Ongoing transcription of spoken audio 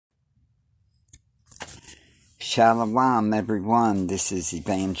Shalom, everyone. This is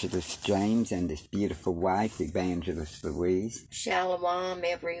Evangelist James and his beautiful wife, Evangelist Louise. Shalom,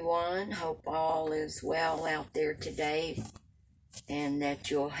 everyone. Hope all is well out there today and that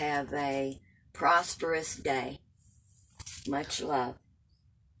you'll have a prosperous day. Much love.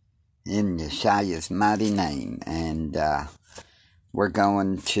 In Yeshua's mighty name. And we're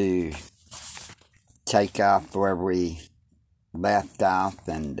going to take off where we left off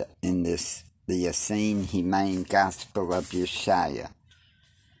and in the Essene Humane Gospel of Yeshua.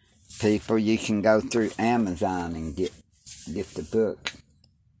 People, you can go through Amazon and get the book.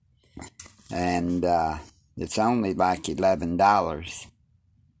 And it's only like $11.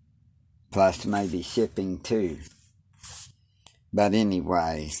 Plus maybe shipping too. But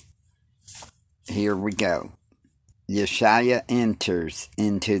anyways, here we go. Yeshua enters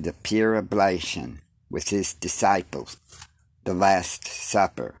into the pure oblation with his disciples, the Last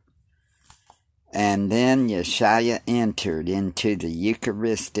Supper. And then Yeshua entered into the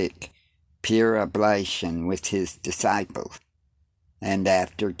Eucharistic pure oblation with his disciples. And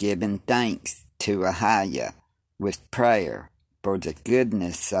after giving thanks to Ahaya with prayer for the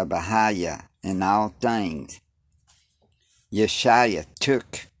goodness of Ahaya in all things, Yeshua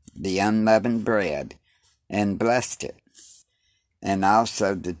took the unleavened bread and blessed it, and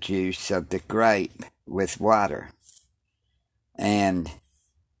also the juice of the grape with water, and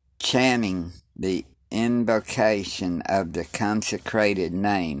chanting the invocation of the consecrated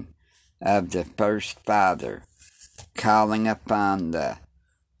name of the first Father, calling upon the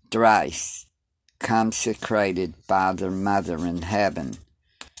thrice consecrated Father, Mother in heaven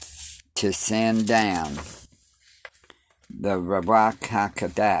to send down the Ruach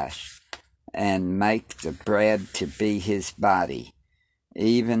HaKodesh and make the bread to be his body,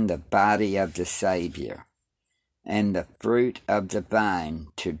 even the body of the Savior, and the fruit of the vine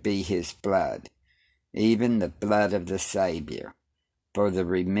to be his blood, even the blood of the Savior, for the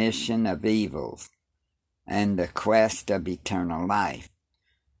remission of evils and the quest of eternal life,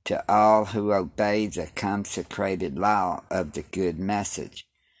 to all who obey the consecrated law of the good message.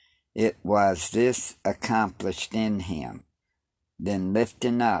 It was this accomplished in him. Then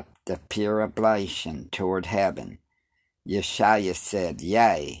lifting up the pure oblation toward heaven, Yeshua said,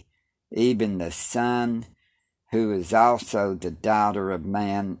 Yea, even the Son, who is also the daughter of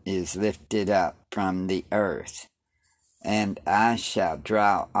man, is lifted up from the earth, and I shall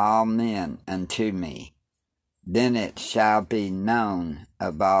draw all men unto me. Then it shall be known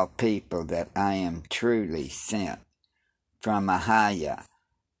of all people that I am truly sent from Ahaya,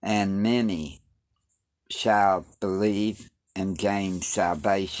 and many shall believe and gain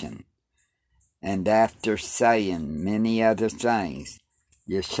salvation. And after saying many other things,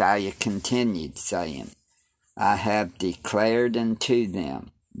 Yeshua continued, saying, I have declared unto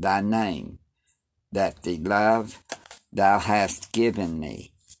them thy name, that the love thou hast given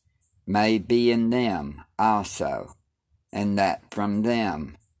me may be in them also, and that from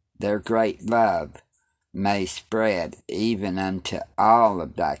them their great love may spread even unto all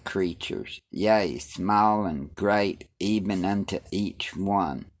of thy creatures, yea, small and great, even unto each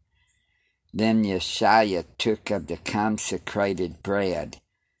one. Then Yeshua took of the consecrated bread,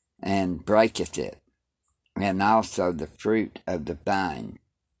 and breaketh it, and also the fruit of the vine,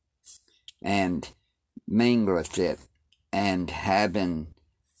 and mingleth it, and having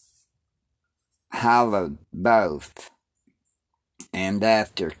hallowed both, and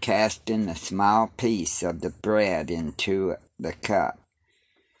after casting a small piece of the bread into the cup,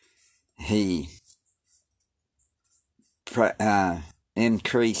 he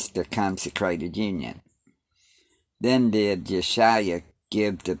increased the consecrated union. Then did Yeshua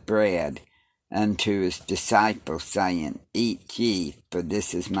give the bread unto his disciples, saying, Eat ye, for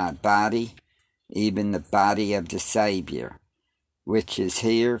this is my body, even the body of the Savior, which is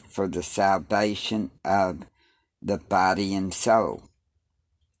here for the salvation of the body and soul.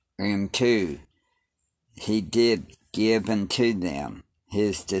 And 2, he did give unto them,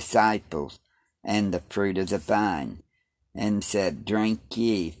 his disciples, and the fruit of the vine, and said, Drink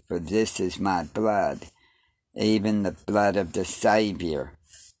ye, for this is my blood, even the blood of the Savior,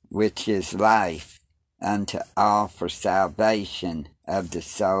 which is life unto all for salvation of the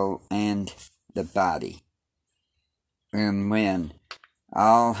soul and the body. And when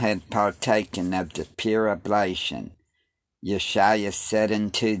all had partaken of the pure oblation, Yeshua said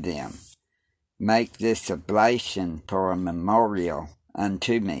unto them, Make this oblation for a memorial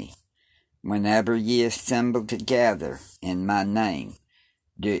unto me. Whenever ye assemble together in my name,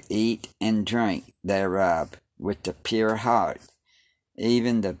 do eat and drink thereof with a pure heart,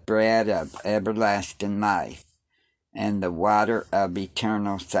 even the bread of everlasting life, and the water of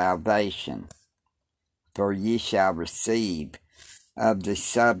eternal salvation. for ye shall receive of the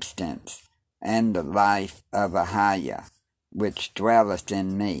substance and the life of Ahiah, which dwelleth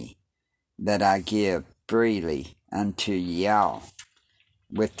in me, that I give freely unto ye all.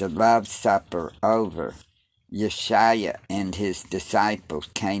 With the love supper over, Yeshua and his disciples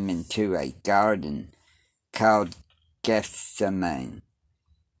came into a garden called Gethsemane,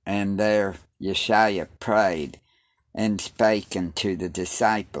 and there Yeshua prayed and spake unto the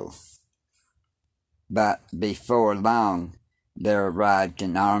disciples. But before long there arrived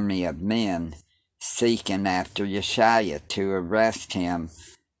an army of men seeking after Yeshua to arrest him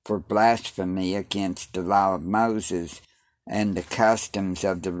for blasphemy against the law of Moses and the customs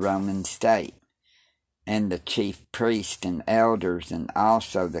of the Roman state. And the chief priests and elders and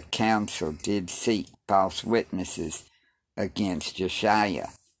also the council did seek false witnesses against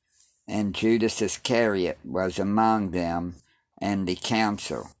Yeshua. And Judas Iscariot was among them, and the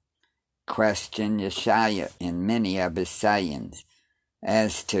council questioned Yeshua in many of his sayings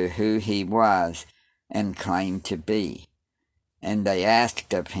as to who he was and claimed to be. And they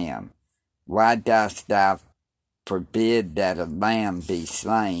asked of him, Why dost thou forbid that a lamb be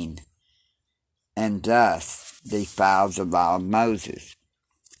slain, and thus defile the law of Moses?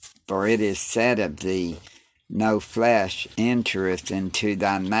 For it is said of thee, No flesh entereth into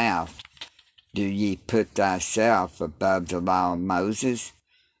thy mouth. Do ye put thyself above the law of Moses?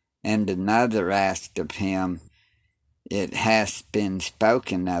 And another asked of him, It hath been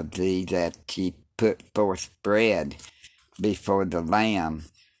spoken of thee that ye put forth bread before the lamb,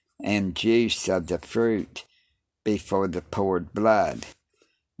 and juice of the fruit before the poured blood.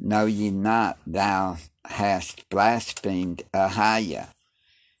 Know ye not thou hast blasphemed Ahiah?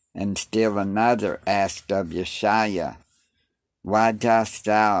 And still another asked of Yeshua, Why dost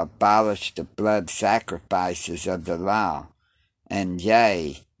thou abolish the blood sacrifices of the law? And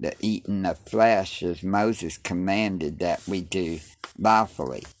yea, the eating of flesh, as Moses commanded that we do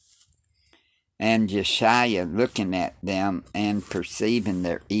lawfully. And Yeshua, looking at them and perceiving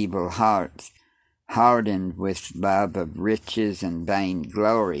their evil hearts, hardened with love of riches and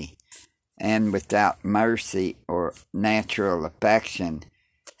vainglory, and without mercy or natural affection,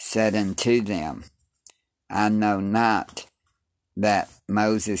 said unto them, I know not that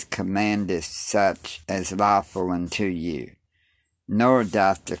Moses commandeth such as lawful unto you, nor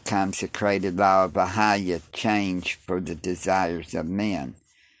doth the consecrated law of Ahiah change for the desires of men.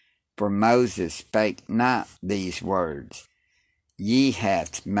 For Moses spake not these words, Ye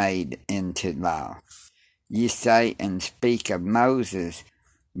hath made into law. Ye say and speak of Moses,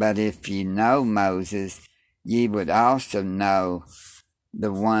 but if ye know Moses, ye would also know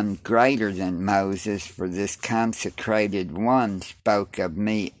the one greater than Moses, for this consecrated one spoke of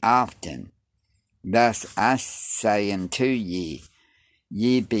me often. Thus I say unto ye,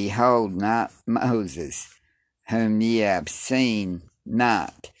 Ye behold not Moses, whom ye have seen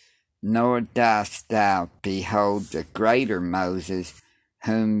not, nor dost thou behold the greater Moses,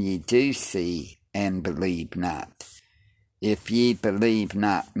 whom ye do see and believe not. If ye believe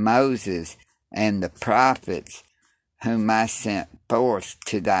not Moses and the prophets, whom I sent forth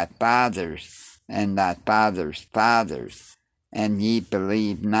to thy fathers and thy fathers' fathers, and ye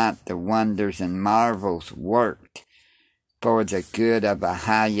believe not the wonders and marvels worked for the good of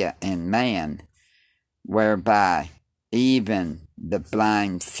Ahiah and man, whereby even the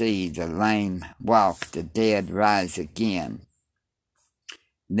blind see, the lame walk, the dead rise again.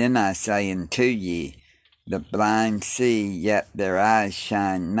 Then I say unto ye, the blind see, yet their eyes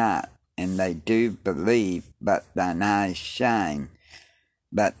shine not, and they do believe, but thine eyes shine.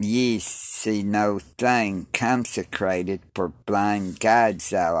 But ye see no thing consecrated, for blind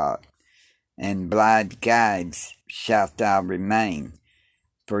guides thou art, and blind guides shalt thou remain.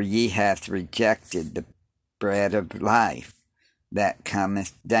 For ye hath rejected the bread of life, that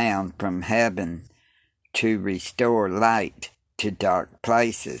cometh down from heaven to restore light to dark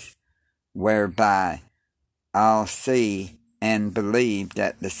places, whereby all see and believe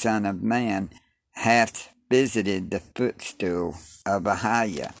that the Son of Man hath visited the footstool of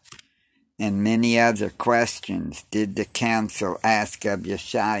Ahiah. And many other questions did the council ask of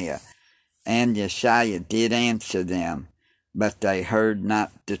Yeshua, and Yeshua did answer them, but they heard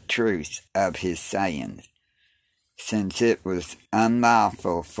not the truth of his sayings. Since it was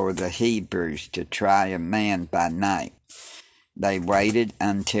unlawful for the Hebrews to try a man by night, they waited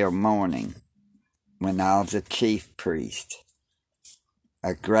until morning, when all the chief priests,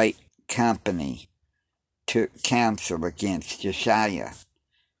 a great company, took counsel against Yeshua,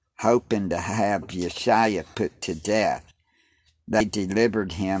 hoping to have Yeshua put to death. They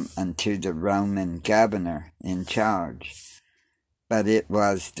delivered him unto the Roman governor in charge. But it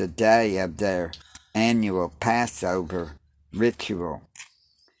was the day of their annual Passover ritual.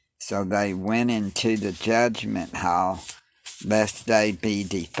 So they went into the judgment hall, lest they be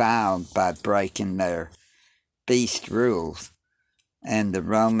defiled by breaking their feast rules. And the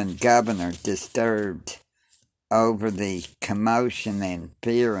Roman governor, disturbed over the commotion and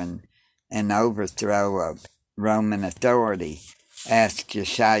fear and overthrow of Roman authority, asked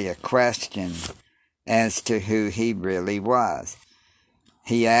Yeshua questions as to who he really was.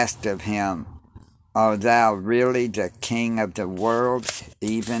 He asked of him, "Art thou really the king of the world,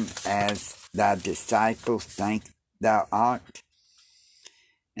 even as thy disciples think thou art?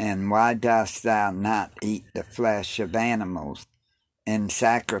 And why dost thou not eat the flesh of animals, and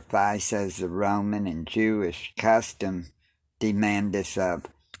sacrifice as the Roman and Jewish custom demandeth of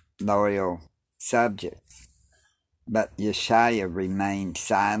loyal subjects?" But Yeshua remained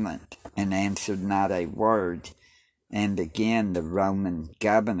silent and answered not a word. And again the Roman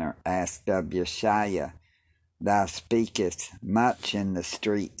governor asked of Yeshua, "Thou speakest much in the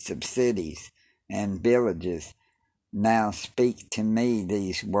streets of cities and villages. Now speak to me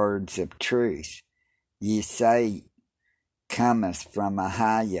these words of truth. Ye say, comest from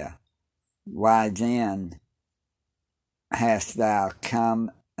Ahiah. Why then hast thou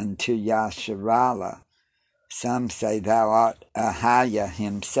come unto Yasharallah? Some say thou art Ahiah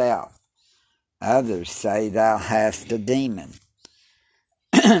himself. Others say thou hast a demon."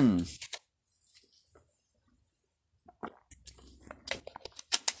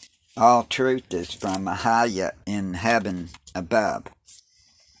 All truth is from Ahiah in heaven above.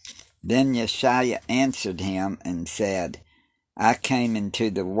 Then Yeshua answered him and said, "I came into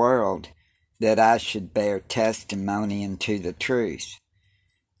the world that I should bear testimony unto the truth.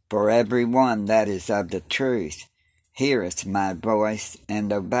 For every one that is of the truth heareth my voice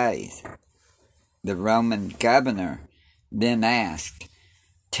and obeys." The Roman governor then asked,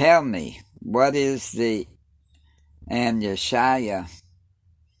 "Tell me, what is the..." And Yeshua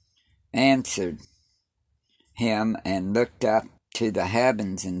answered him and looked up to the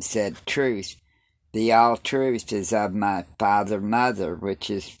heavens and said, "Truth, the all truth is of my father mother, which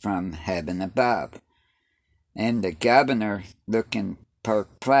is from heaven above." And the governor, looking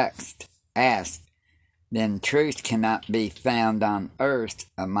perplexed, asked, "Then truth cannot be found on earth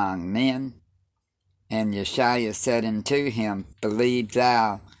among men?" And Yeshua said unto him, "Believe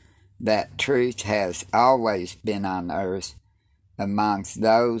thou that truth has always been on earth amongst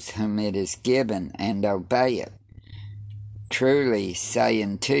those whom it is given, and obey it. Truly say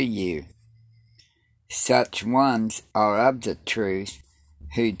unto you, such ones are of the truth,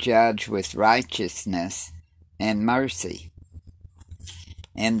 who judge with righteousness and mercy."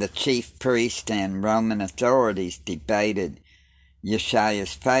 And the chief priests and Roman authorities debated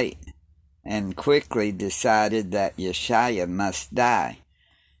Yeshua's fate, and quickly decided that Yeshua must die.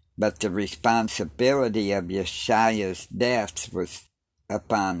 But the responsibility of Yeshua's death was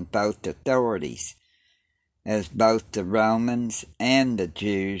upon both authorities, as both the Romans and the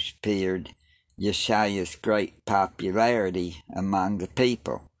Jews feared Yeshua's great popularity among the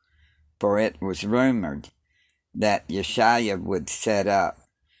people, for it was rumored that Yeshua would set up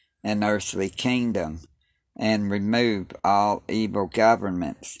an earthly kingdom and remove all evil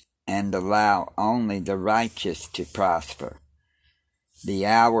governments and allow only the righteous to prosper. The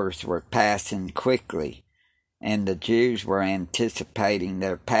hours were passing quickly, and the Jews were anticipating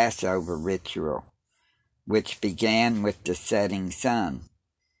their Passover ritual, which began with the setting sun.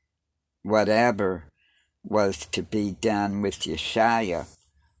 Whatever was to be done with Yeshua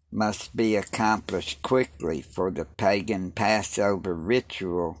must be accomplished quickly, for the pagan Passover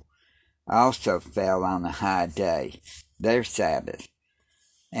ritual also fell on a high day, their Sabbath,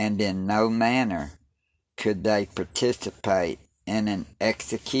 and in no manner could they participate in an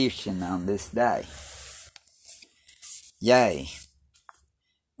execution on this day. Yea,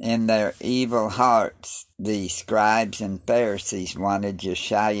 in their evil hearts the scribes and Pharisees wanted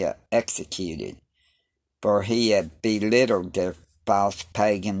Yeshua executed, for he had belittled their false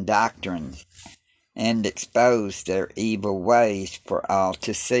pagan doctrines and exposed their evil ways for all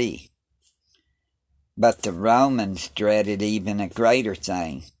to see. But the Romans dreaded even a greater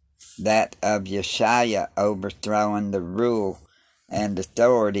thing, that of Yeshua overthrowing the rule and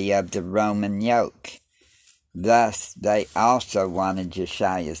authority of the Roman yoke. Thus they also wanted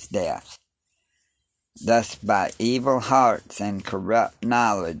Yeshua's death. Thus by evil hearts and corrupt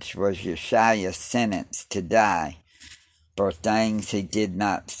knowledge was Yeshua sentenced to die for things he did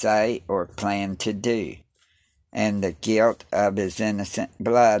not say or plan to do, and the guilt of his innocent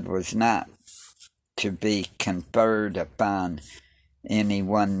blood was not to be conferred upon any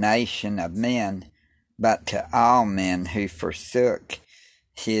one nation of men, but to all men who forsook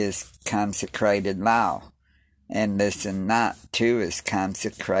his consecrated law, and listen not to his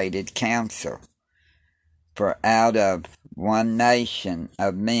consecrated counsel. For out of one nation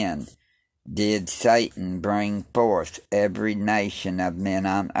of men did Satan bring forth every nation of men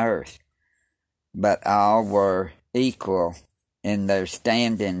on earth, but all were equal in their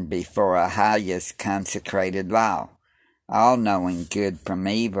standing before Ahiah's consecrated law, all knowing good from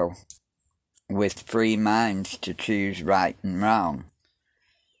evil, with free minds to choose right and wrong.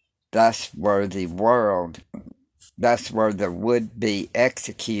 Thus were the would-be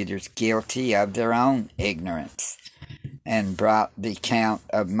executors guilty of their own ignorance, and brought the count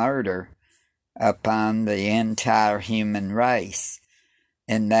of murder upon the entire human race,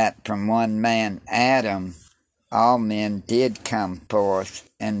 in that from one man Adam all men did come forth,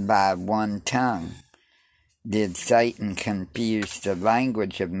 and by one tongue did Satan confuse the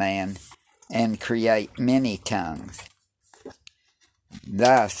language of man and create many tongues.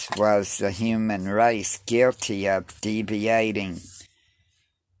 Thus was the human race guilty of deviating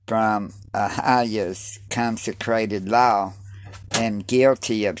from Ahiah's consecrated law, and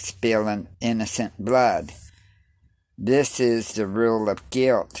guilty of spilling innocent blood. This is the rule of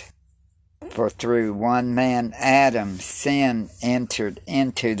guilt, for through one man Adam sin entered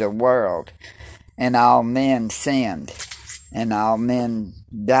into the world, and all men sinned, and all men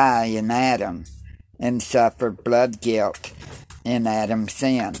die in Adam, and suffer blood guilt in Adam's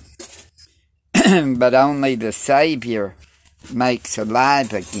sin. But only the Savior makes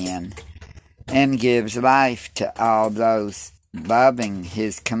alive again, and gives life to all those loving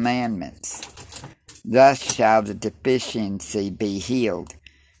his commandments. Thus shall the deficiency be healed,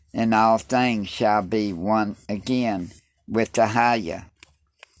 and all things shall be one again with Ahiah.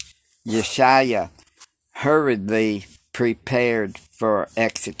 Yeshua hurriedly prepared for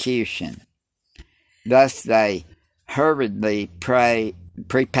execution. Thus they hurriedly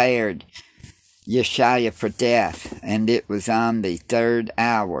prepared Yeshua for death, and it was on the third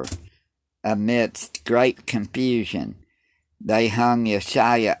hour, amidst great confusion, they hung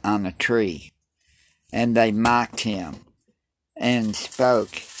Yeshua on a tree, and they mocked him, and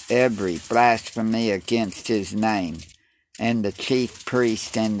spoke every blasphemy against his name. And the chief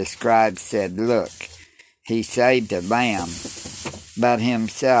priests and the scribes said, Look, he saved a lamb, but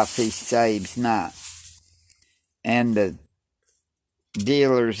himself he saves not. And the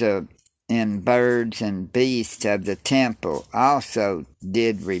dealers in birds and beasts of the temple also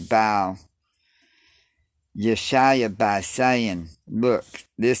did revile Yeshua by saying, Look,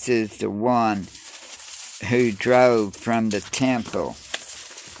 this is the one who drove from the temple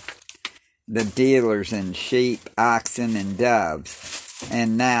the dealers in sheep, oxen, and doves,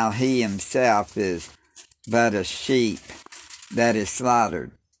 and now he himself is but a sheep that is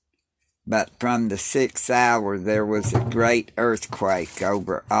slaughtered. But from the 6th hour there was a great earthquake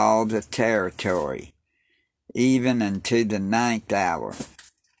over all the territory, even unto the 9th hour,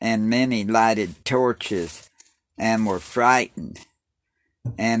 and many lighted torches, and were frightened.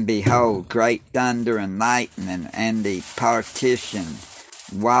 And behold, great thunder and lightning, and the partition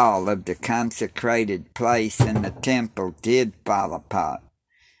wall of the consecrated place in the temple did fall apart,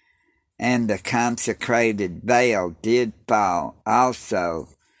 and the consecrated veil did fall also,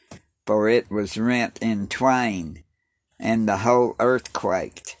 for it was rent in twain, and the whole earth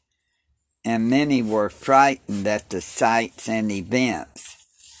quaked. And many were frightened at the sights and events,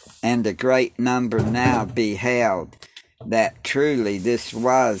 and a great number now beheld that truly this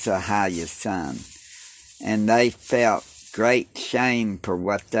was Ahiah's son, and they felt great shame for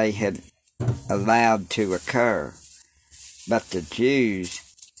what they had allowed to occur. But the Jews,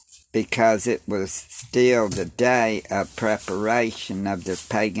 because it was still the day of preparation of the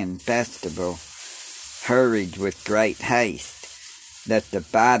pagan festival, hurried with great haste, that the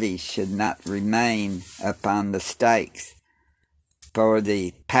bodies should not remain upon the stakes. For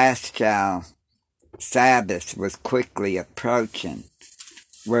the Paschal Sabbath was quickly approaching,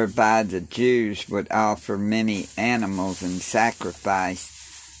 whereby the Jews would offer many animals in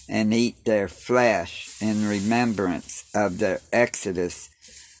sacrifice, and eat their flesh in remembrance of their exodus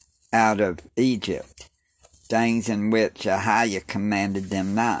out of Egypt, things in which Ahiah commanded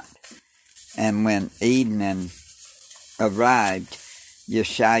them not. And when evening arrived,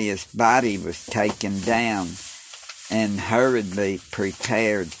 Yeshua's body was taken down and hurriedly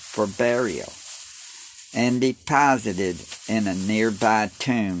prepared for burial, and deposited in a nearby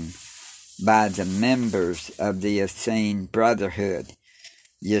tomb by the members of the Essene Brotherhood,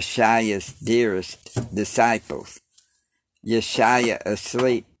 Yeshua's dearest disciples. Yeshua,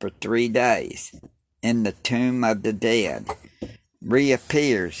 asleep for 3 days in the tomb of the dead,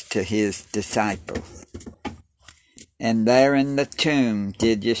 reappears to his disciples. And there in the tomb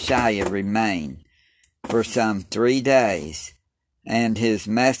did Yeshua remain for some 3 days, and his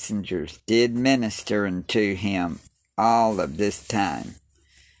messengers did minister unto him all of this time.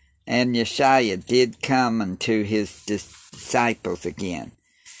 And Yeshua did come unto his disciples again,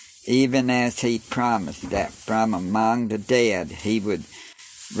 even as he promised that from among the dead he would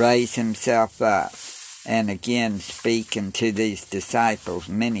raise himself up, and again speak unto these disciples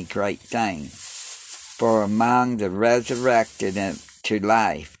many great things. For among the resurrected to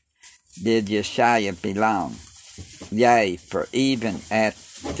life did Yeshua belong. Yea, for even at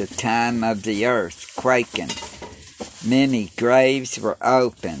the time of the earth quaking, many graves were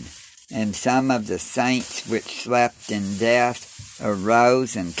opened, and some of the saints which slept in death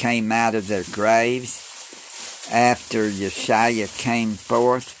arose and came out of their graves, after Yeshua came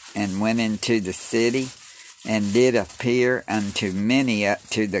forth and went into the city, and did appear unto many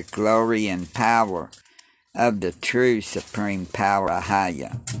to the glory and power of the true supreme power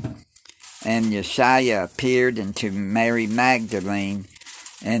Ahia. And Yeshua appeared unto Mary Magdalene,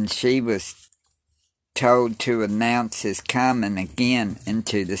 and she was told to announce his coming again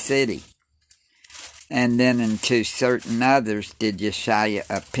into the city. And then unto certain others did Yeshua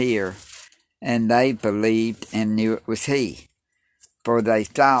appear, and they believed and knew it was he, for they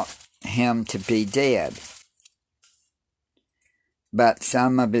thought him to be dead. But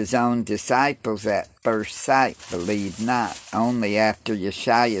some of his own disciples at first sight believed not, only after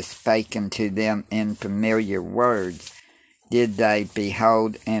Yeshua spake unto them in familiar words did they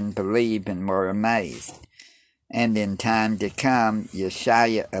behold and believe, and were amazed. And in time to come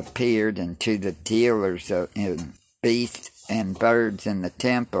Yeshua appeared unto the dealers in beasts and birds in the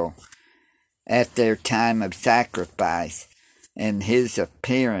temple at their time of sacrifice, and his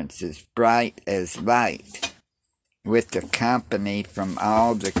appearance is bright as light, with the company from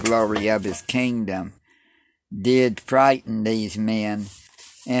all the glory of his kingdom, did frighten these men,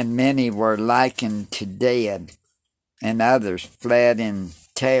 and many were likened to dead, and others fled in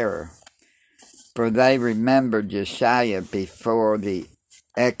terror. For they remembered Yeshua before the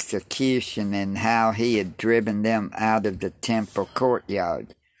execution, and how he had driven them out of the temple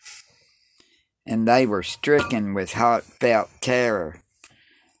courtyard. And they were stricken with heartfelt terror,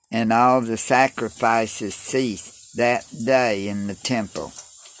 and all the sacrifices ceased that day in the temple,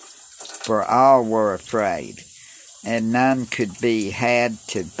 for all were afraid, and none could be had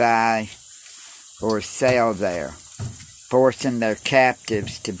to buy or sell there, forcing their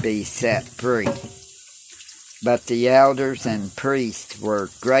captives to be set free. But the elders and priests were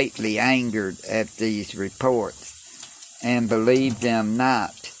greatly angered at these reports, and believed them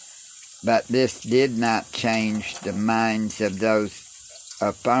not. But this did not change the minds of those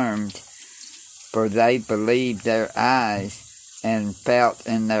affirmed, for they believed their eyes and felt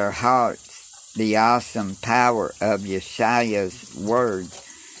in their hearts the awesome power of Yeshua's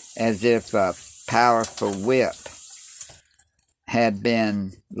words, as if a powerful whip had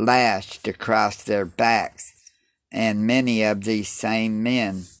been lashed across their backs. And many of these same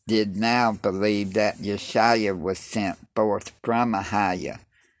men did now believe that Yeshua was sent forth from Ahia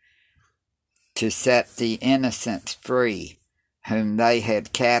to set the innocents free whom they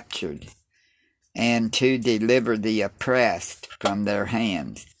had captured, and to deliver the oppressed from their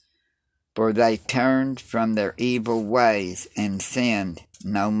hands. For they turned from their evil ways and sinned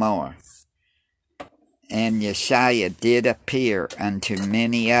no more. And Yeshua did appear unto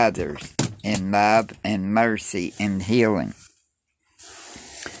many others in love and mercy and healing.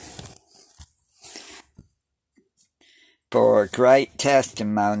 For a great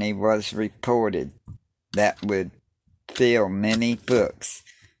testimony was reported that would fill many books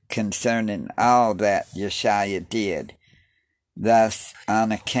concerning all that Yeshua did. Thus,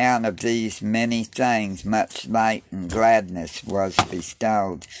 on account of these many things, much light and gladness was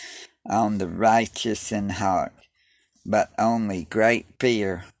bestowed on the righteous in heart, but only great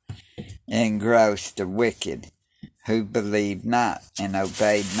fear engrossed the wicked, who believed not and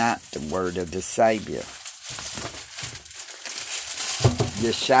obeyed not the word of the Savior.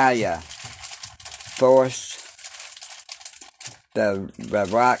 Yeshua forced the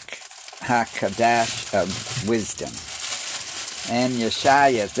Ruach HaKodesh of wisdom. And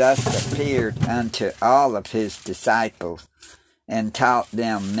Yeshua thus appeared unto all of his disciples, and taught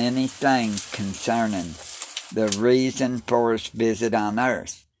them many things concerning the reason for his visit on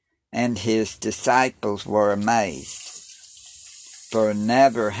earth. And his disciples were amazed, for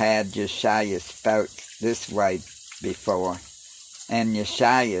never had Yeshua spoke this way before. And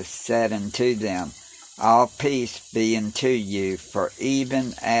Yeshua said unto them, All peace be unto you, for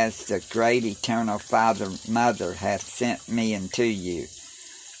even as the great eternal Father Mother hath sent me unto you,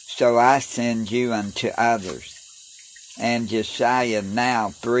 so I send you unto others. And Yeshua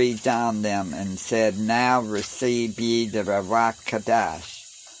now breathed on them and said, Now receive ye the Ruach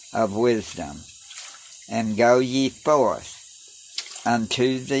Kadosh of wisdom, and go ye forth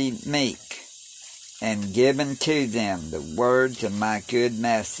unto the meek, and give unto them the words of my good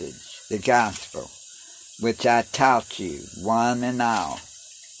message, the gospel, which I taught you, one and all,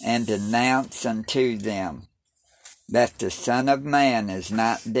 and announce unto them that the Son of Man is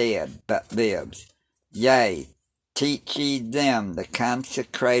not dead, but lives. Yea, teach ye them the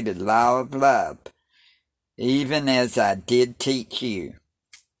consecrated law of love, even as I did teach you.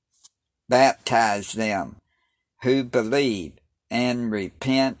 Baptize them who believe and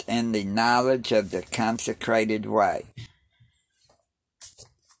repent in the knowledge of the consecrated way.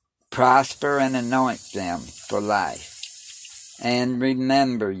 Prosper and anoint them for life. And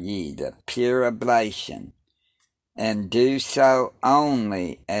remember ye the pure oblation, and do so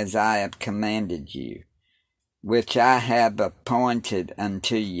only as I have commanded you, which I have appointed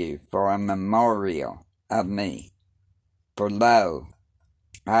unto you for a memorial of me. For lo,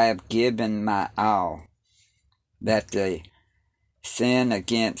 I have given my all, that the sin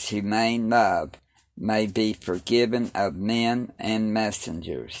against humane love may be forgiven of men and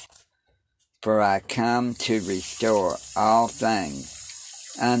messengers. For I come to restore all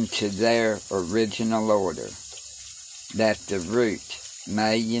things unto their original order, that the root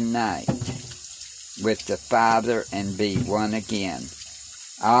may unite with the Father and be one again.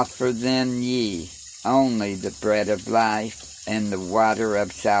 Offer then ye only the bread of life and the water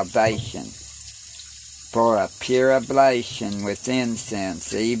of salvation, for a pure oblation with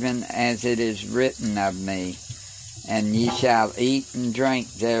incense, even as it is written of me, and ye shall eat and drink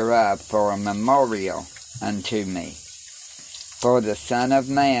thereof for a memorial unto me. For the Son of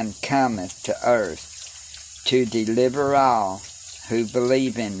Man cometh to earth to deliver all who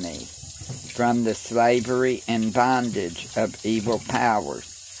believe in me from the slavery and bondage of evil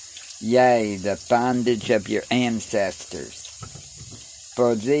powers, yea, the bondage of your ancestors.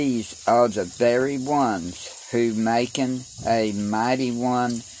 For these are the very ones who, making a mighty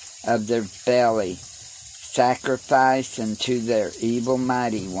one of their belly, sacrifice unto their evil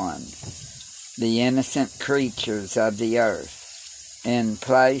mighty ones, the innocent creatures of the earth, in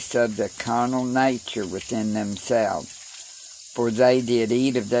place of the carnal nature within themselves. For they did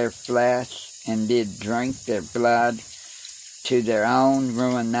eat of their flesh, and did drink their blood to their own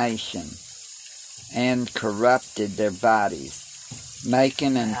ruination, and corrupted their bodies,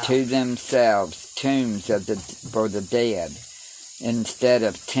 making unto themselves tombs for the dead, instead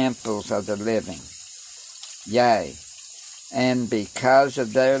of temples of the living. Yea, and because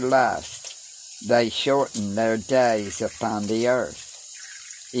of their lust, they shorten their days upon the earth,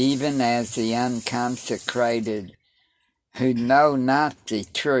 even as the unconsecrated, who know not the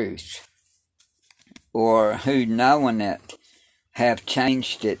truth, or who knowing it, have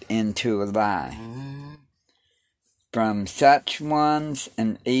changed it into a lie. From such ones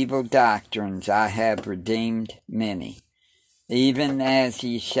and evil doctrines I have redeemed many, even as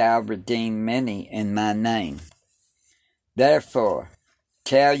ye shall redeem many in my name. Therefore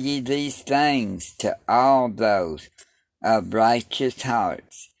tell ye these things to all those of righteous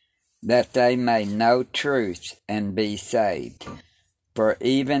hearts, that they may know truth and be saved. For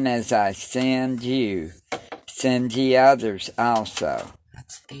even as I send you, send ye others also.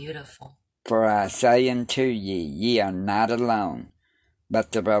 That's beautiful. For I say unto ye, ye are not alone,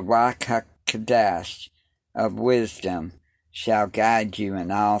 but the Ruach HaKodesh of wisdom shall guide you in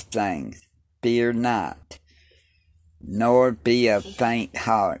all things. Fear not, nor be of faint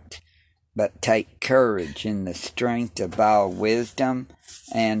heart, but take courage in the strength of all wisdom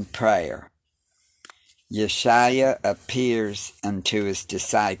and prayer. Yeshua appears unto his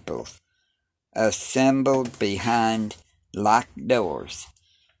disciples, assembled behind locked doors.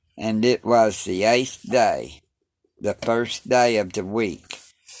 And it was the 8th day, the first day of the week,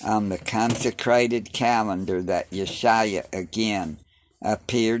 on the consecrated calendar, that Yeshua again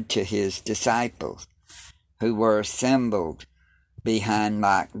appeared to his disciples, who were assembled behind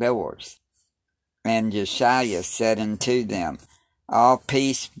locked doors. And Yeshua said unto them, All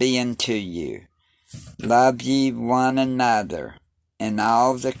peace be unto you. Love ye one another, and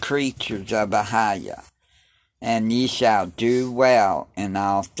all the creatures of Ahiah, and ye shall do well in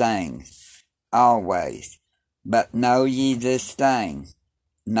all things, always. But know ye this thing,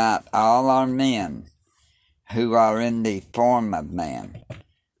 not all are men who are in the form of man.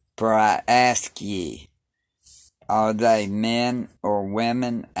 For I ask ye, are they men or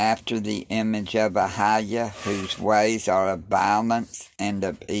women after the image of Ahiah, whose ways are of violence and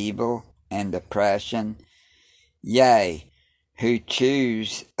of evil and oppression? Yea, who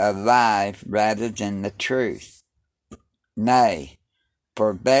choose a lie rather than the truth. Nay,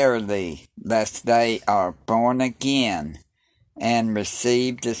 for verily, lest they are born again, and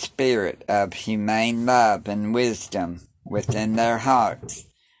receive the spirit of humane love and wisdom within their hearts,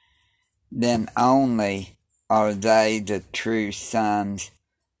 then only are they the true sons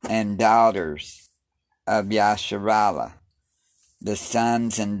and daughters of Yasharallah, the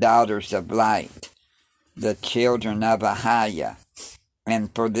sons and daughters of light, the children of Ahaya.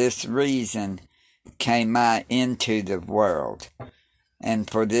 And for this reason came I into the world, and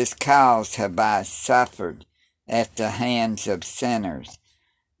for this cause have I suffered at the hands of sinners,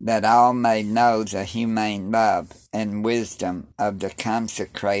 that all may know the humane love and wisdom of the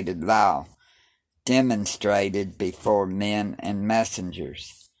consecrated law, demonstrated before men and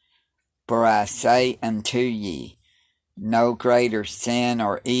messengers. For I say unto ye, no greater sin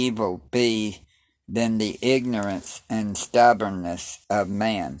or evil be than the ignorance and stubbornness of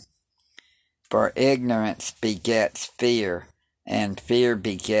man. For ignorance begets fear, and fear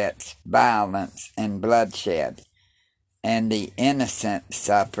begets violence and bloodshed, and the innocent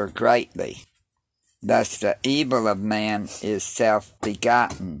suffer greatly. Thus the evil of man is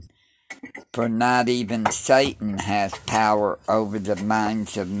self-begotten, for not even Satan has power over the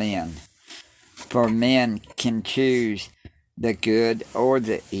minds of men. For men can choose the good or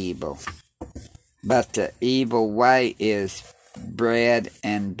the evil, but the evil way is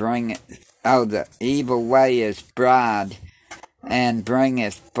the evil way is broad, and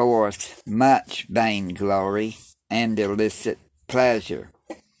bringeth forth much vainglory and illicit pleasure.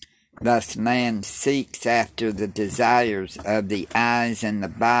 Thus man seeks after the desires of the eyes and the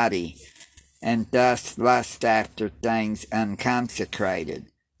body, and doth lust after things unconsecrated,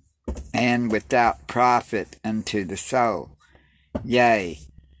 and without profit unto the soul. Yea,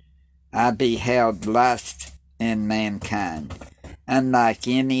 I beheld lust in mankind, unlike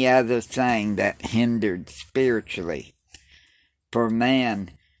any other thing that hindered spiritually. For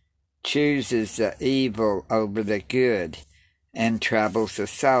man chooses the evil over the good, and troubles the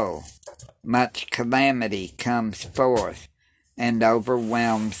soul. Much calamity comes forth, and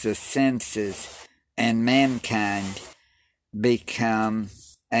overwhelms the senses, and mankind become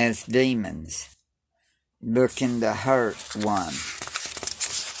as demons, looking to hurt one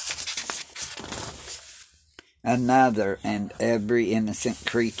another and every innocent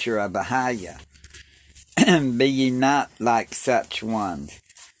creature of Ahaya. Be ye not like such ones,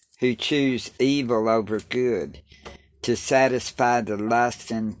 who choose evil over good, to satisfy the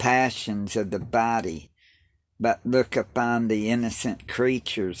lusts and passions of the body, but look upon the innocent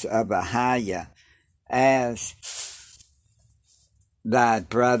creatures of Ahaya as thy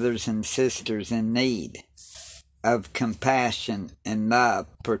brothers and sisters in need of compassion and love.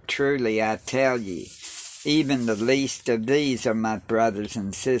 For truly I tell ye, even the least of these are my brothers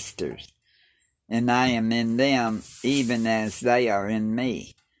and sisters, and I am in them even as they are in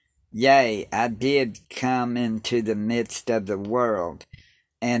me. Yea, I did come into the midst of the world,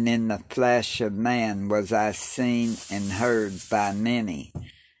 and in the flesh of man was I seen and heard by many,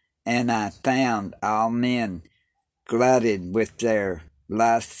 and I found all men glutted with their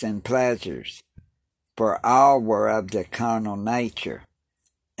lusts and pleasures, for all were of the carnal nature,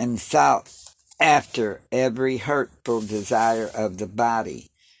 and sought after every hurtful desire of the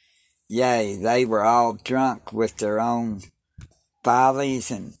body. Yea, they were all drunk with their own follies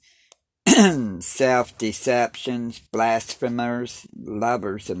and self-deceptions, blasphemers,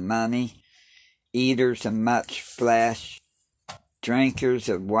 lovers of money, eaters of much flesh, drinkers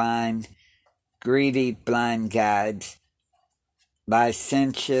of wine, greedy blind guides,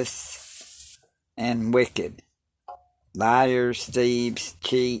 licentious and wicked, liars, thieves,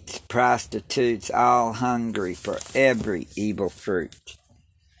 cheats, prostitutes, all hungry for every evil fruit.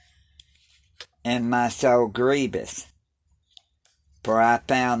 And my soul grieveth, for I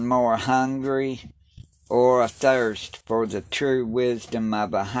found more hungry or athirst for the true wisdom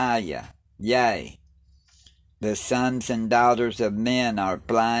of Ahaya. Yea, the sons and daughters of men are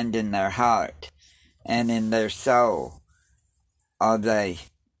blind in their heart, and in their soul are they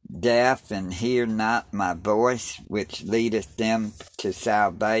deaf, and hear not my voice, which leadeth them to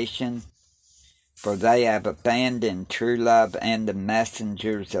salvation. For they have abandoned true love and the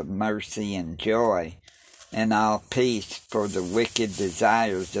messengers of mercy and joy, and all peace for the wicked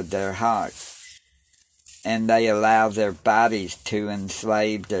desires of their hearts. And they allow their bodies to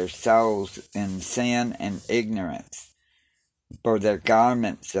enslave their souls in sin and ignorance. For their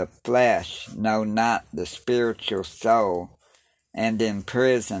garments of flesh know not the spiritual soul, and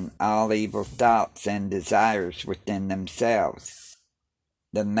imprison all evil thoughts and desires within themselves.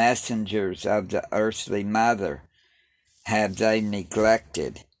 The messengers of the earthly mother have they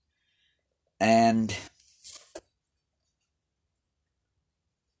neglected, and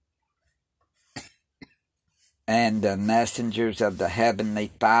and the messengers of the heavenly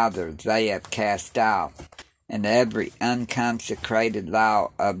Father they have cast off, and every unconsecrated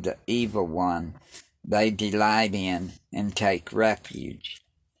law of the evil one they delight in and take refuge.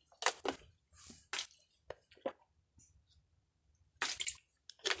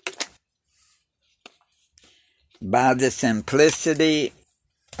 By the simplicity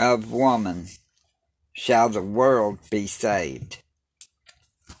of woman shall the world be saved.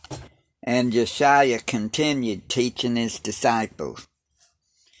 And Yeshua continued teaching his disciples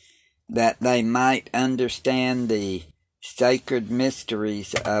that they might understand the sacred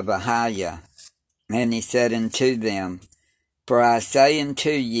mysteries of Ahaya. And he said unto them, For I say unto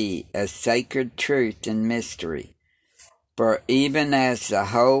ye a sacred truth and mystery, for even as the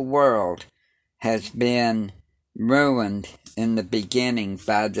whole world has been ruined in the beginning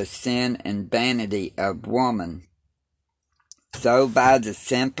by the sin and vanity of woman, so by the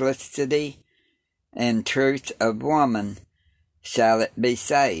simplicity and truth of woman shall it be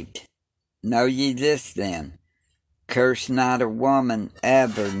saved. Know ye this then, curse not a woman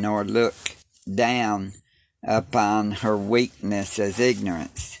ever, nor look down upon her weakness as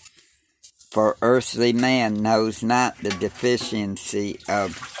ignorance. For earthly man knows not the deficiency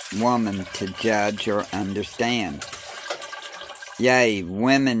of woman to judge or understand. Yea,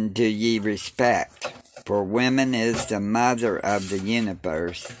 women do ye respect, for woman is the mother of the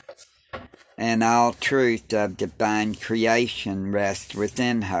universe, and all truth of divine creation rests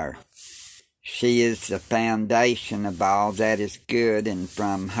within her. She is the foundation of all that is good, and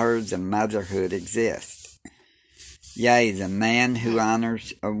from her the motherhood exists. Yea, the man who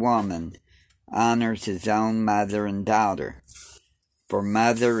honors a woman honors his own mother and daughter, for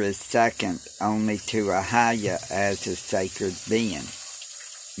mother is second only to Ahaya as a sacred being.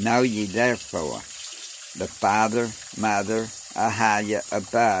 Know ye therefore, the father, mother, Ahaya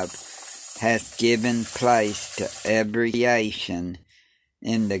above, hath given place to every creation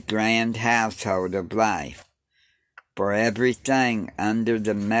in the grand household of life. For everything under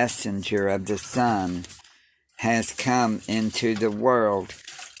the messenger of the Son has come into the world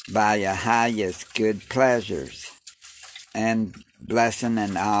by Ahaya's good pleasures, and blessing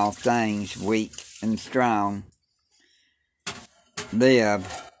in all things weak and strong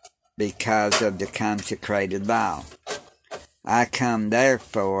live because of the consecrated law. I come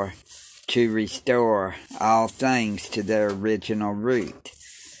therefore to restore all things to their original root,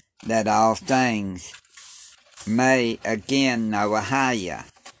 that all things may again know Ahaya,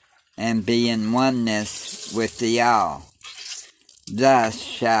 and be in oneness with the all. Thus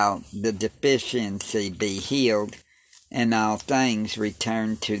shall the deficiency be healed, and all things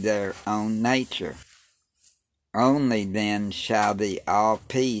return to their own nature. Only then shall the all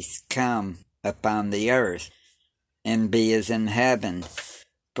peace come upon the earth, and be as in heaven,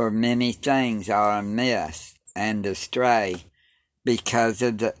 for many things are amiss and astray because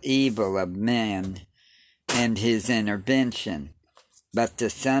of the evil of men and his intervention. But the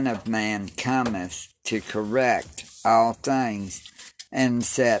Son of Man cometh to correct all things and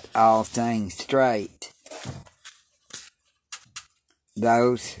set all things straight.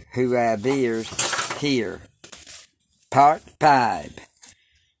 Those who have ears, hear. Part 5.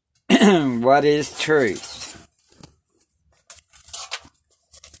 What is truth?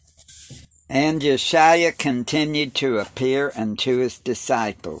 And Yeshua continued to appear unto his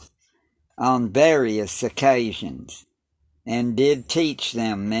disciples on various occasions, and did teach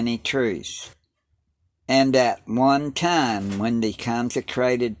them many truths. And at one time, when the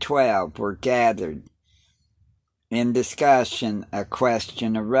consecrated 12 were gathered in discussion, a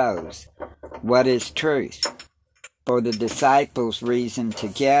question arose, What is truth? For the disciples reasoned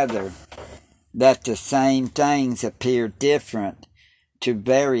together that the same things appear different to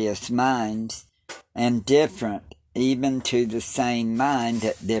various minds, and different even to the same mind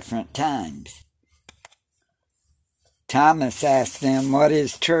at different times. Thomas asked them, What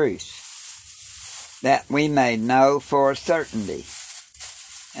is truth? That we may know for certainty.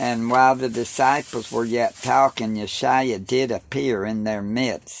 And while the disciples were yet talking, Yeshua did appear in their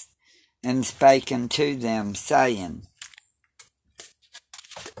midst, and spake unto them, saying,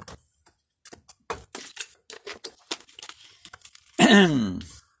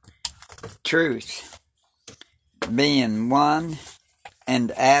 Truth, being one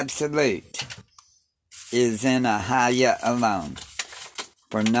and absolute, is in Ahaya alone.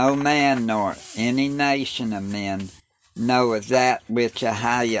 For no man nor any nation of men knoweth that which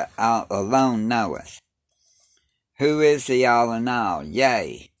Ahaya alone knoweth. Who is the all in all?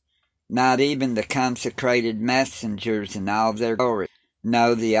 Yea, not even the consecrated messengers in all their glory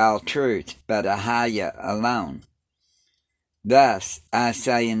know the all truth, but Ahaya alone. Thus I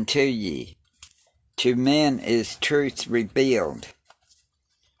say unto ye, To men is truth revealed,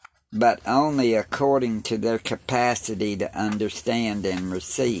 but only according to their capacity to understand and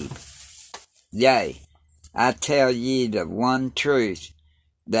receive. Yea, I tell ye the one truth,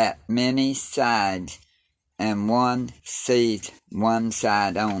 that many sides, and one sees one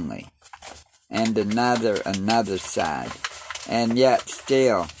side only, and another side, and yet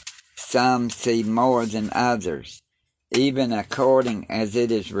still some see more than others, even according as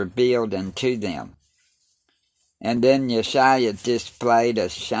it is revealed unto them. And then Yeshua displayed a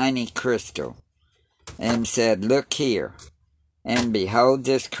shiny crystal, and said, Look here, and behold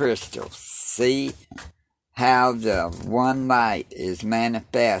this crystal. See how the one light is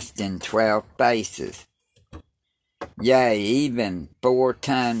manifest in 12 faces, yea, even 4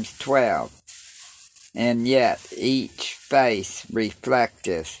 times 12, and yet each face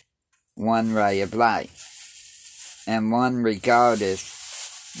reflecteth one ray of light, and one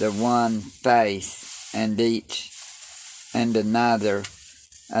regardeth the one face, and each and another.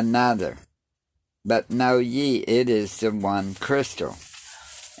 But know ye, it is the one crystal,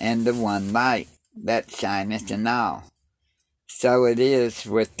 and the one light that shineth in all. So it is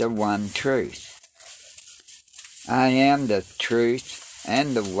with the one truth. I am the truth,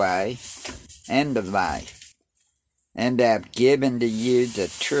 and the way, and the life, and have given to you the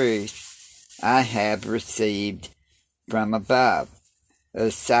truth I have received from above.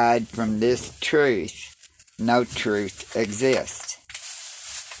 Aside from this truth, no truth exists.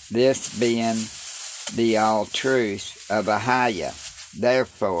 This being the all truth of Ahia.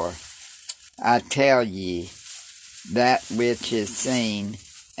 Therefore, I tell ye, that which is seen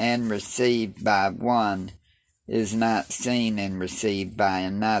and received by one is not seen and received by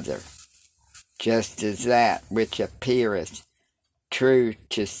another, just as that which appeareth true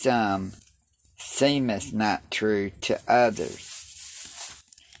to some seemeth not true to others.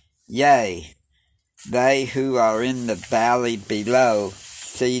 Yea, they who are in the valley below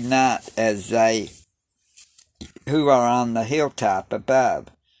see not as they who are on the hilltop above,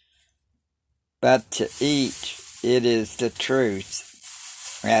 but to each it is the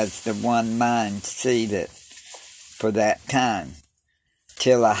truth, as the one mind seeth for that time,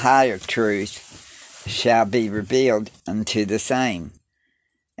 till a higher truth shall be revealed unto the same,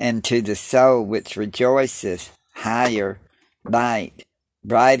 and to the soul which rejoiceth higher light,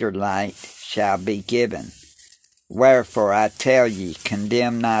 brighter light shall be given. Wherefore I tell ye,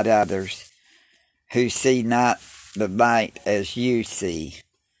 condemn not others who see not the light as you see,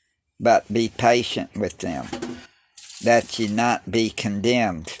 but be patient with them, that ye not be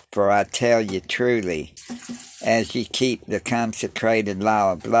condemned. For I tell you truly, as ye keep the consecrated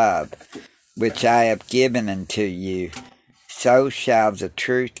law of love, which I have given unto you, so shall the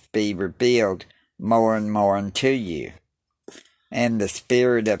truth be revealed more and more unto you. And the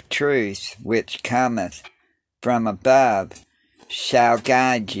Spirit of truth, which cometh from above, shall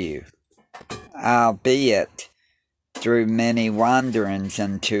guide you, albeit through many wanderings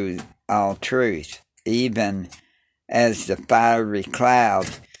unto all truth, even as the fiery cloud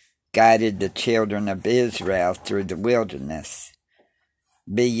guided the children of Israel through the wilderness.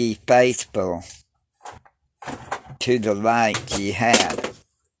 Be ye faithful to the light ye have,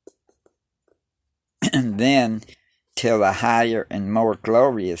 and then till a higher and more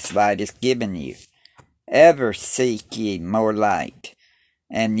glorious light is given you. Ever seek ye more light,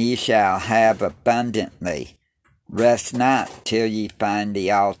 and ye shall have abundantly. Rest not till ye find the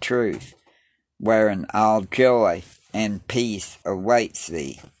all truth, wherein all joy and peace awaits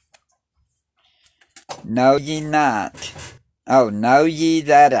thee. Know ye that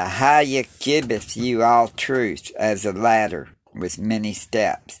Ahia giveth you all truth as a ladder with many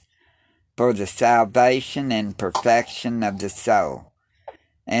steps, for the salvation and perfection of the soul,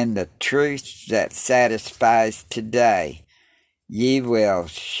 and the truth that satisfies today ye will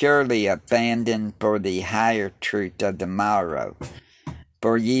surely abandon for the higher truth of the morrow.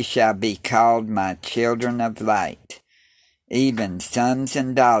 For ye shall be called my children of light, even sons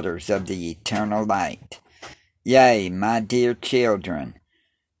and daughters of the eternal light. Yea, my dear children,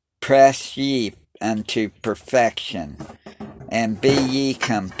 press ye unto perfection, and be ye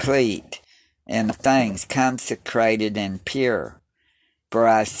complete in things consecrated and pure. For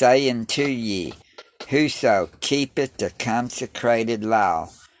I say unto ye, whoso keepeth the consecrated law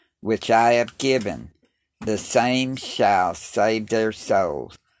which I have given, the same shall save their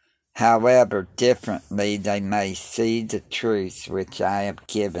souls, however differently they may see the truth which I have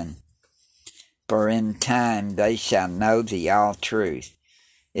given. For in time they shall know the all truth,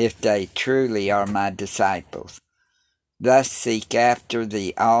 if they truly are my disciples. Thus seek after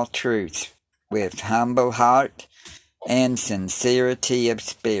the all truth with humble heart and sincerity of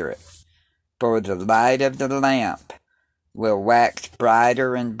spirit, For the light of the lamp will wax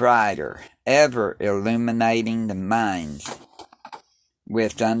brighter and brighter, ever illuminating the minds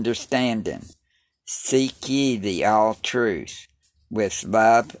with understanding. Seek ye the all truth with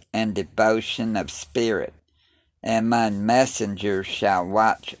love and devotion of spirit, and mine messengers shall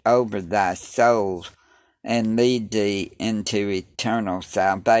watch over thy souls and lead thee into eternal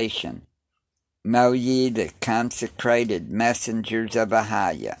salvation. Know ye the consecrated messengers of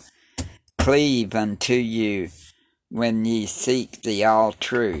Ahiah cleave unto you when ye seek the all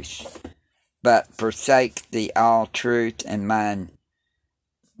truth, but forsake the all truth, and mine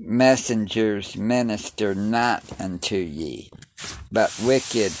messengers minister not unto ye. But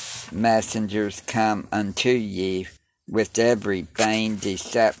wicked messengers come unto ye with every vain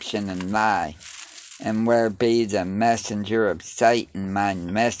deception and lie, and where be the messenger of Satan,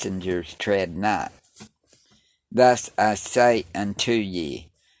 mine messengers tread not. Thus I say unto ye,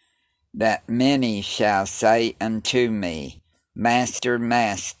 that many shall say unto me, Master,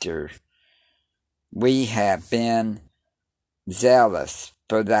 Master, we have been zealous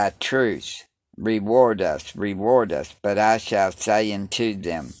for thy truth. Reward us, reward us. But I shall say unto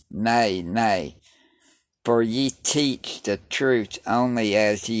them, Nay, nay, for ye teach the truth only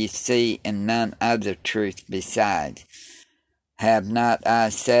as ye see, and none other truth besides. Have not I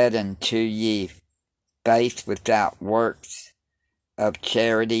said unto ye, faith without works of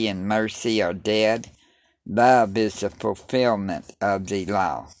charity and mercy are dead? Love is the fulfillment of the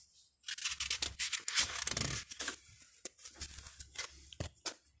law.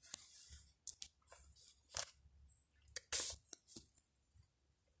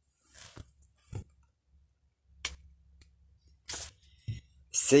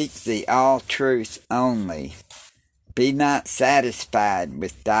 Seek the all truth only. Be not satisfied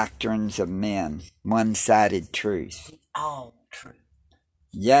with doctrines of men, one-sided truth. All truth.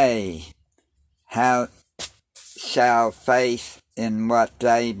 Yea, how shall faith in what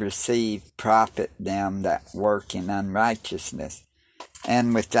they receive profit them that work in unrighteousness,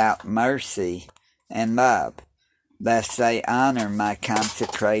 and without mercy and love, lest they honor my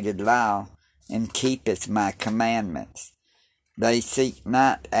consecrated law, and keepeth my commandments? They seek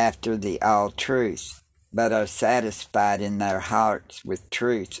not after the all truth, but are satisfied in their hearts with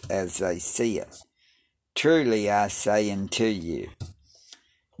truth as they see it. Truly I say unto you,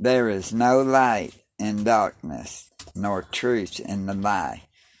 there is no light in darkness, nor truth in the lie.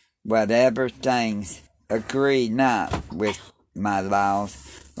 Whatever things agree not with my laws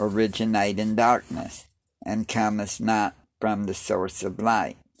originate in darkness, and cometh not from the source of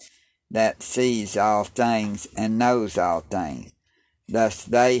light, that sees all things and knows all things. Thus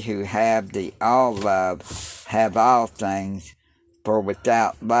they who have the all love have all things, for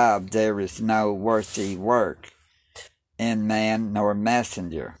without love there is no worthy work in man nor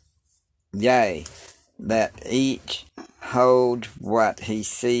messenger. Yea, let each hold what he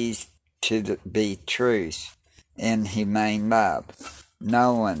sees to be truth in humane love,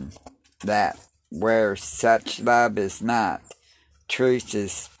 knowing that where such love is not, truth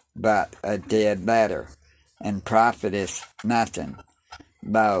is but a dead letter, and profiteth nothing.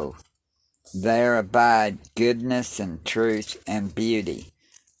 Lo, there abide goodness and truth and beauty.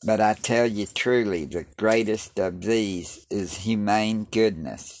 But I tell you truly, the greatest of these is humane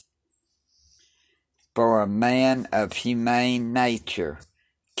goodness. For a man of humane nature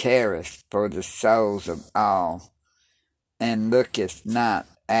careth for the souls of all, and looketh not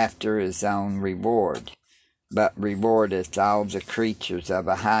after his own reward, but rewardeth all the creatures of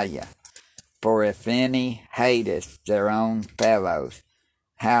Ahiah. For if any hateth their own fellows,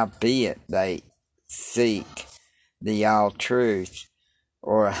 howbeit they seek the all truth,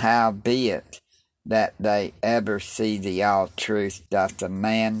 or howbeit that they ever see the all truth, doth a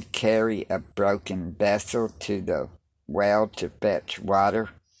man carry a broken vessel to the well to fetch water?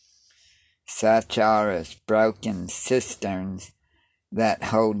 Such are as broken cisterns that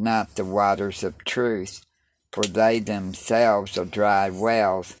hold not the waters of truth, for they themselves are dry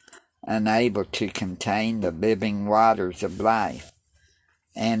wells, unable to contain the living waters of life.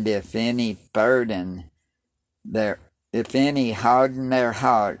 And if any harden their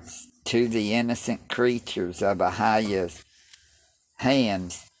hearts to the innocent creatures of Ahiah's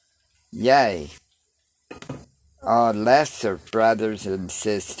hands, yea, or lesser brothers and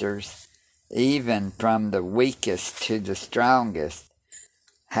sisters, even from the weakest to the strongest,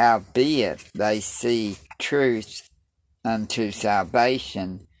 howbeit they see truth unto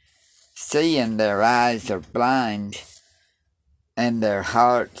salvation, seeing their eyes are blind, and their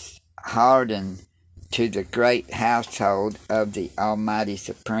hearts hardened to the great household of the Almighty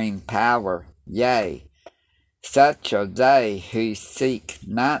Supreme Power, yea, Such are they who seek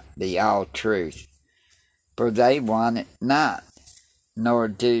not the all truth, for they want it not, nor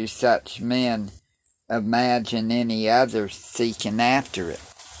do such men imagine any other seeking after it.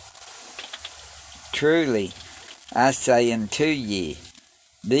 Truly, I say unto ye,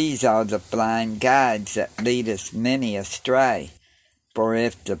 these are the blind guides that leadeth many astray. For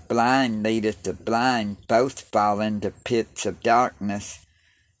if the blind leadeth the blind, both fall into pits of darkness,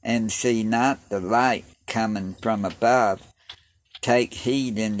 and see not the light coming from above. Take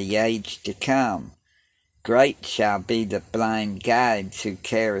heed in the age to come. Great shall be the blind guides who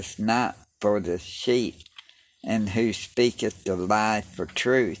careth not for the sheep, and who speaketh the lie for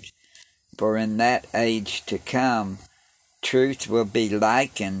truth. For in that age to come, truth will be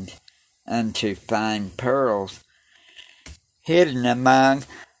likened unto fine pearls, hidden among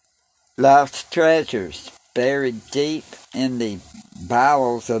lost treasures, buried deep in the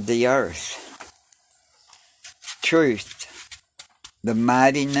bowels of the earth. Truth, the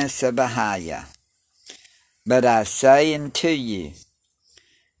mightiness of Ahijah. But I say unto you,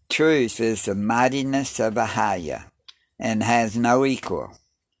 truth is the mightiness of Ahijah, and has no equal,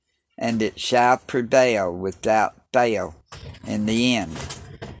 and it shall prevail without fail in the end,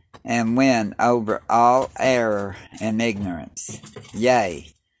 and win over all error and ignorance.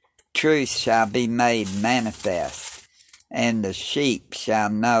 Yea, truth shall be made manifest, and the sheep shall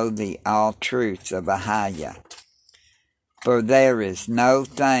know the all truth of Ahijah. For there is no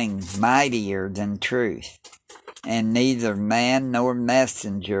thing mightier than truth, and neither man nor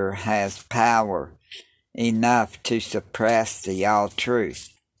messenger has power enough to suppress the all truth.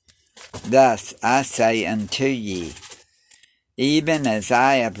 Thus I say unto ye, even as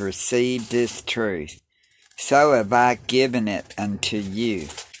I have received this truth, so have I given it unto you,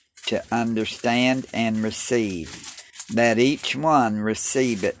 to understand and receive, that each one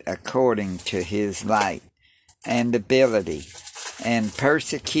receive it according to his light and ability, and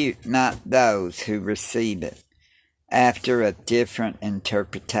persecute not those who receive it after a different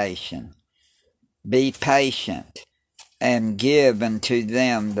interpretation. Be patient, and give unto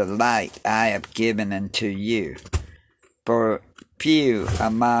them the light I have given unto you. For few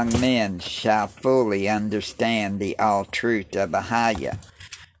among men shall fully understand the all truth of Ahijah.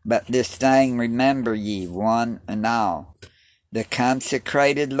 But this thing remember ye, one and all, the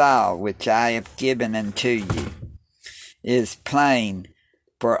consecrated law which I have given unto you is plain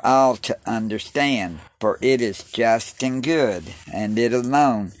for all to understand, for it is just and good, and it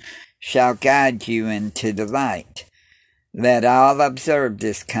alone shall guide you into the light. Let all observe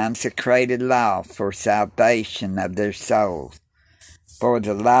this consecrated law for salvation of their souls. For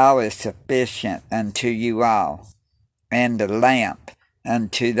the law is sufficient unto you all, and a lamp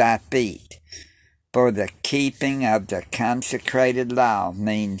unto thy feet. For the keeping of the consecrated law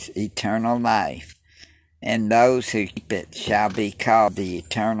means eternal life, and those who keep it shall be called the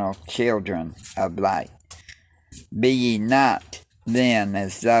eternal children of light. Be ye not then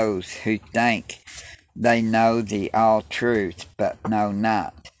as those who think they know the all truth, but know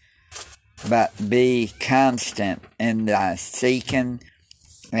not. But be constant in thy seeking,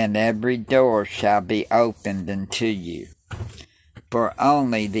 and every door shall be opened unto you. For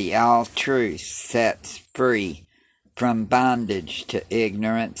only the all truth sets free from bondage to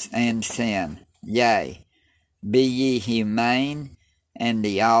ignorance and sin. Yea, be ye humane, and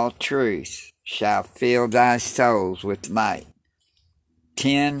the all truth shall fill thy souls with light,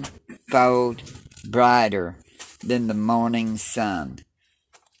 tenfold brighter than the morning sun.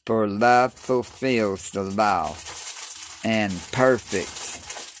 For love fulfills the law, and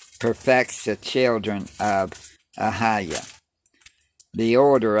perfects the children of Ahijah. The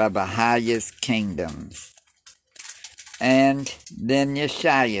order of Ahijah's kingdoms. And then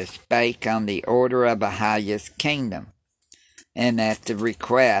Yeshua spake on the order of Ahijah's kingdom, and at the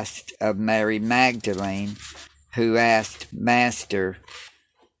request of Mary Magdalene, who asked, Master,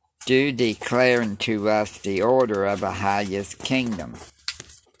 do declare unto us the order of Ahijah's kingdom.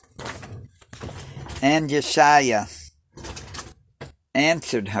 And Yeshua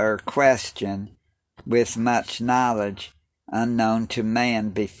answered her question with much knowledge unknown to man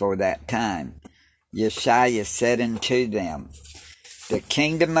before that time. Yeshua said unto them, the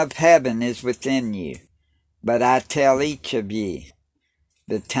kingdom of heaven is within you. But I tell each of ye,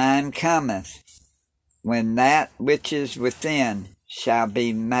 the time cometh when that which is within shall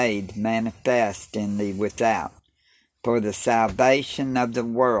be made manifest in the without, for the salvation of the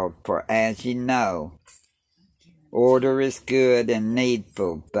world. For as ye know, order is good and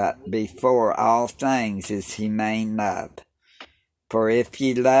needful, but before all things is humane love. For if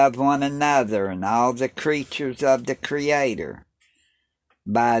ye love one another and all the creatures of the Creator,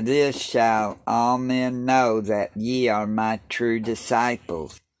 By this shall all men know that ye are my true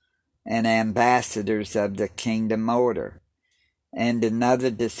disciples, and ambassadors of the kingdom order. And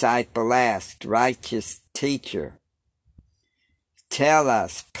another disciple asked, Righteous teacher, tell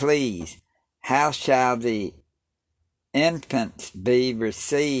us, please, how shall the infants be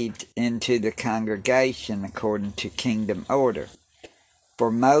received into the congregation according to kingdom order?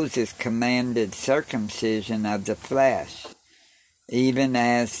 For Moses commanded circumcision of the flesh, even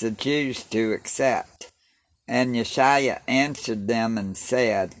as the Jews do accept. And Yeshua answered them and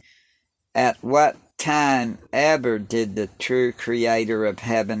said, At what time ever did the true Creator of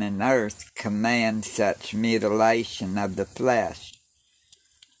heaven and earth command such mutilation of the flesh?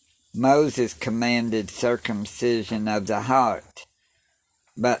 Moses commanded circumcision of the heart,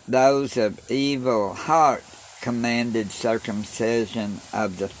 but those of evil heart commanded circumcision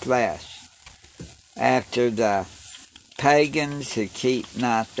of the flesh, after the pagans who keep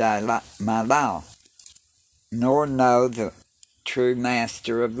not my law, nor know the true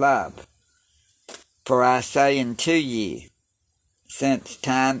master of love. For I say unto ye, since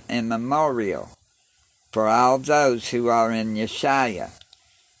time immemorial, for all those who are in Yeshua,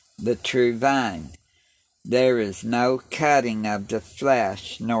 the true vine, there is no cutting of the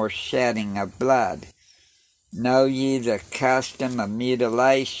flesh, nor shedding of blood. Know ye the custom of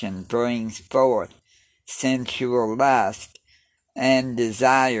mutilation brings forth sensual lust and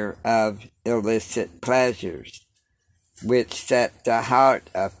desire of illicit pleasures, which set the heart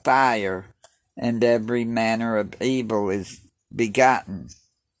afire, and every manner of evil is begotten.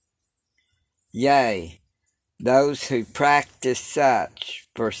 Yea, those who practice such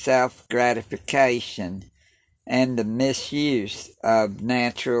for self-gratification and the misuse of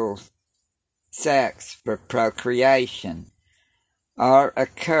natural sex for procreation are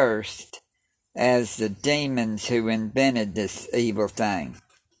accursed as the demons who invented this evil thing.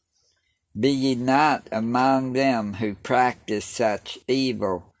 Be ye not among them who practice such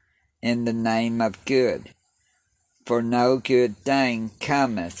evil in the name of good, for no good thing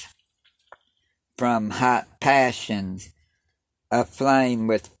cometh from hot passions, aflame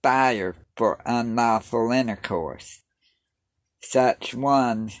with fire for unlawful intercourse. Such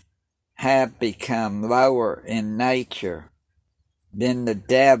ones have become lower in nature than the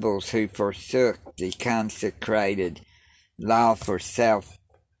devils who forsook the consecrated law for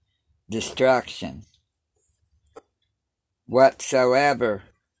self-destruction. Whatsoever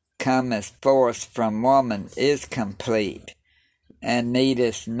cometh forth from woman is complete, and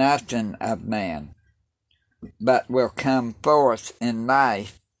needeth nothing of man, but will come forth in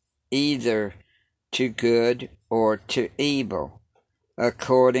life either to good or to evil,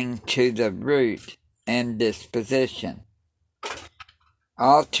 according to the root and disposition.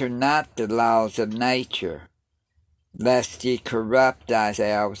 Alter not the laws of nature, lest ye corrupt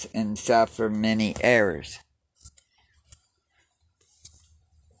yourselves and suffer many errors.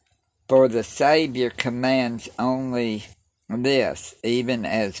 For the Savior commands only this, even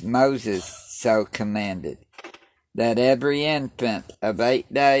as Moses so commanded, that every infant of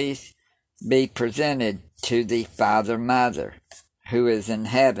 8 days be presented to the Father-Mother, who is in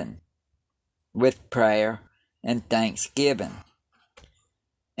heaven, with prayer and thanksgiving,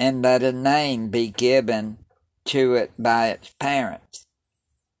 and let a name be given to it by its parents,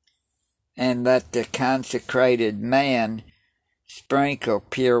 and let the consecrated man sprinkle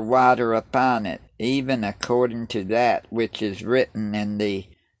pure water upon it, even according to that which is written in the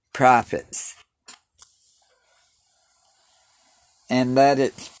prophets. And let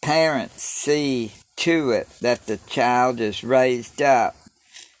its parents see to it that the child is raised up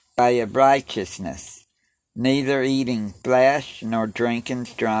by a righteousness, neither eating flesh, nor drinking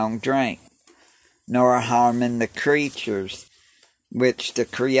strong drink, nor harming the creatures which the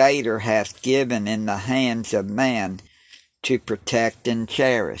Creator hath given in the hands of man to protect and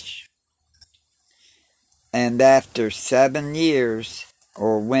cherish. And after 7 years,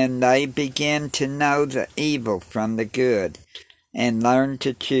 or when they begin to know the evil from the good, and learn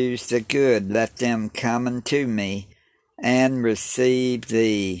to choose the good, let them come unto me, and receive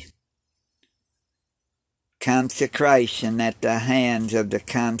the consecration at the hands of the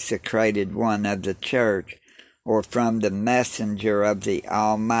consecrated one of the church, or from the messenger of the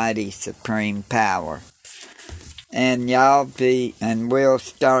Almighty Supreme Power. And we'll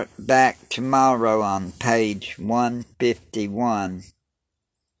start back tomorrow on page 151.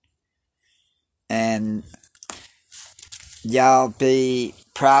 And y'all be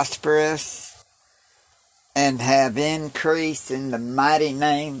prosperous and have increase in the mighty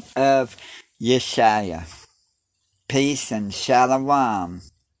name of Yeshua. Peace and shalom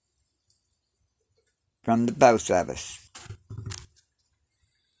from the both of us.